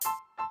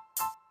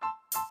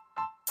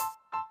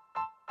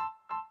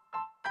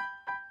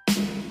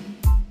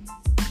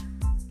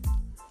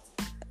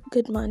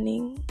Good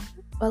morning.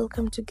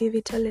 Welcome to Give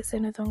It a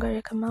Listen with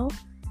Wangari Kamau.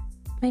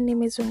 My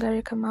name is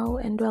Wangari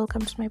Kamau and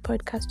welcome to my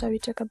podcast where we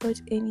talk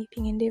about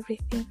anything and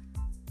everything,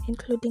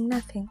 including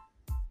nothing.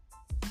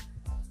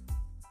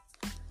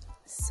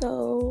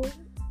 So,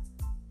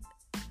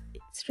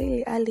 it's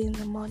really early in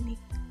the morning.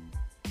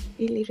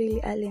 Really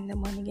early in the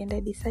morning, and I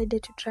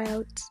decided to try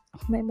out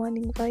my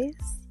morning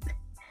voice.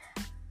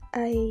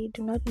 I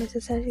do not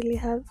necessarily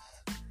have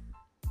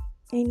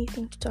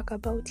anything to talk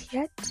about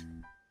yet,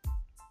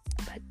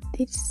 but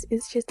this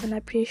is just an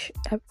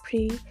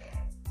appreciation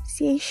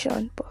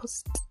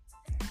post,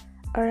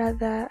 or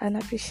rather an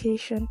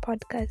appreciation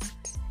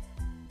podcast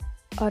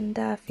on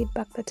the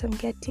feedback that I'm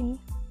getting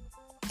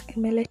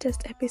in my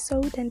latest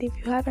episode. And if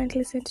you haven't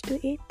listened to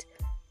it,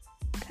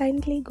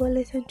 kindly go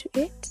listen to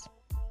it.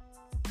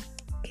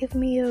 Give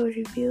me your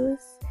reviews,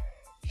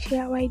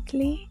 share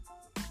widely,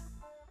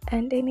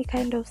 and any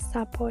kind of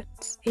support,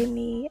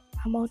 any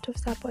amount of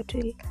support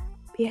will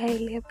be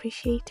highly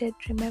appreciated.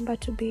 Remember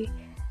to be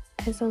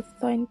as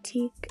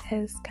authentic,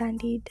 as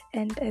candid,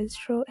 and as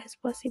raw as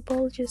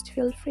possible. Just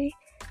feel free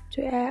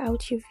to air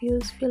out your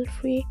views. Feel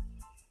free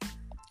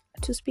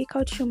to speak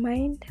out your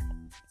mind.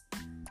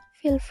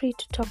 Feel free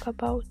to talk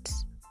about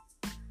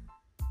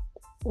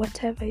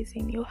whatever is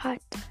in your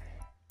heart.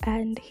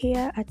 And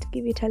here at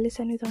Give It a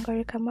Listen with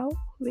Wangari Kamau,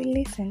 we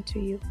listen to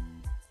you.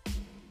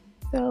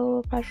 So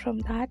apart from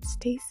that,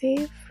 stay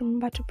safe.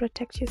 Remember to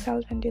protect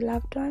yourself and your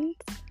loved ones.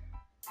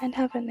 And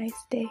have a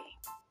nice day.